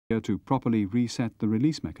to properly reset the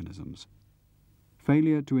release mechanisms,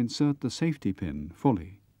 failure to insert the safety pin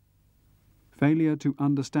fully, failure to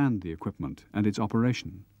understand the equipment and its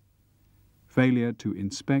operation, failure to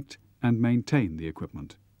inspect and maintain the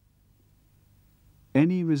equipment.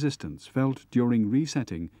 Any resistance felt during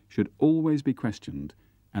resetting should always be questioned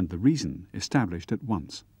and the reason established at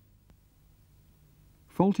once.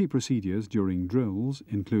 Faulty procedures during drills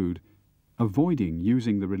include avoiding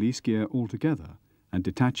using the release gear altogether and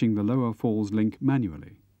detaching the lower falls link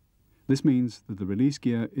manually. This means that the release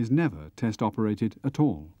gear is never test operated at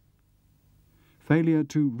all. Failure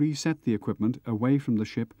to reset the equipment away from the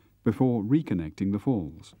ship before reconnecting the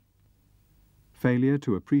falls. Failure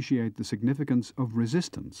to appreciate the significance of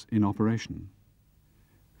resistance in operation.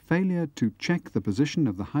 Failure to check the position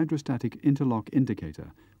of the hydrostatic interlock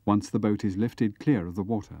indicator once the boat is lifted clear of the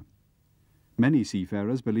water. Many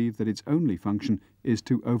seafarers believe that its only function is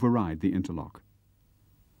to override the interlock.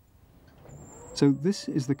 So this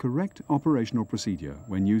is the correct operational procedure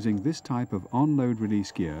when using this type of on-load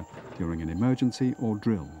release gear during an emergency or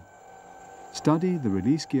drill. Study the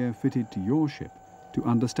release gear fitted to your ship to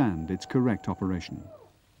understand its correct operation.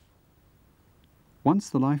 Once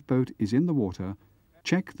the lifeboat is in the water,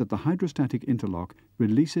 check that the hydrostatic interlock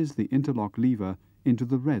releases the interlock lever into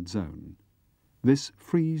the red zone. This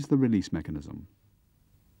frees the release mechanism.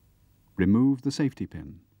 Remove the safety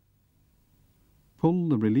pin. Pull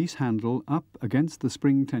the release handle up against the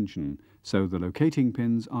spring tension so the locating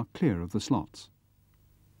pins are clear of the slots.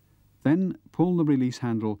 Then pull the release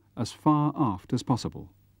handle as far aft as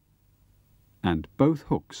possible. And both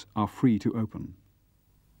hooks are free to open.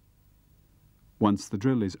 Once the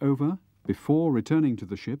drill is over, before returning to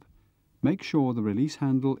the ship, make sure the release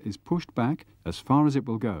handle is pushed back as far as it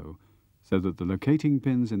will go so that the locating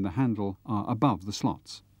pins in the handle are above the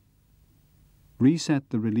slots. Reset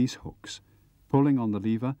the release hooks, pulling on the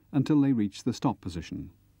lever until they reach the stop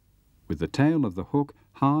position, with the tail of the hook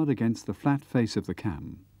hard against the flat face of the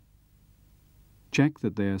cam. Check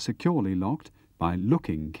that they are securely locked by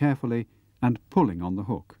looking carefully and pulling on the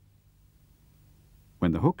hook.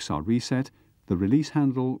 When the hooks are reset, the release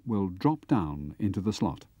handle will drop down into the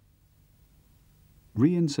slot.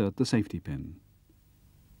 Reinsert the safety pin.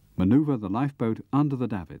 Maneuver the lifeboat under the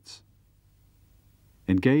davits.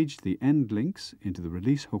 Engage the end links into the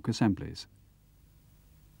release hook assemblies.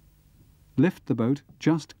 Lift the boat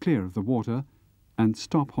just clear of the water and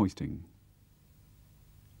stop hoisting.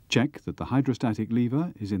 Check that the hydrostatic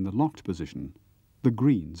lever is in the locked position, the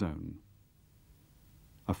green zone.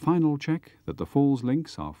 A final check that the falls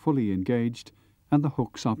links are fully engaged and the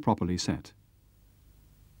hooks are properly set.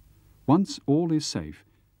 Once all is safe,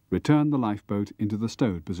 return the lifeboat into the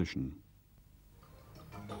stowed position.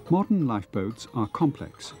 Modern lifeboats are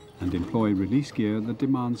complex and employ release gear that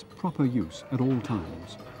demands proper use at all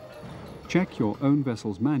times. Check your own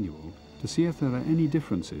vessel's manual to see if there are any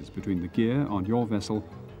differences between the gear on your vessel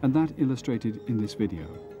and that illustrated in this video.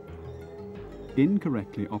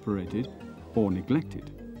 Incorrectly operated or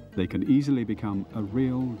neglected, they can easily become a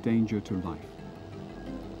real danger to life.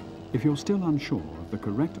 If you're still unsure of the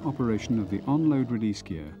correct operation of the on-load release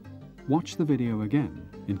gear, watch the video again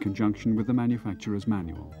in conjunction with the manufacturer's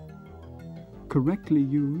manual. Correctly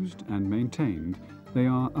used and maintained, they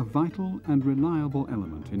are a vital and reliable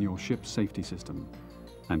element in your ship's safety system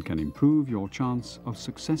and can improve your chance of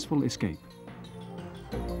successful escape.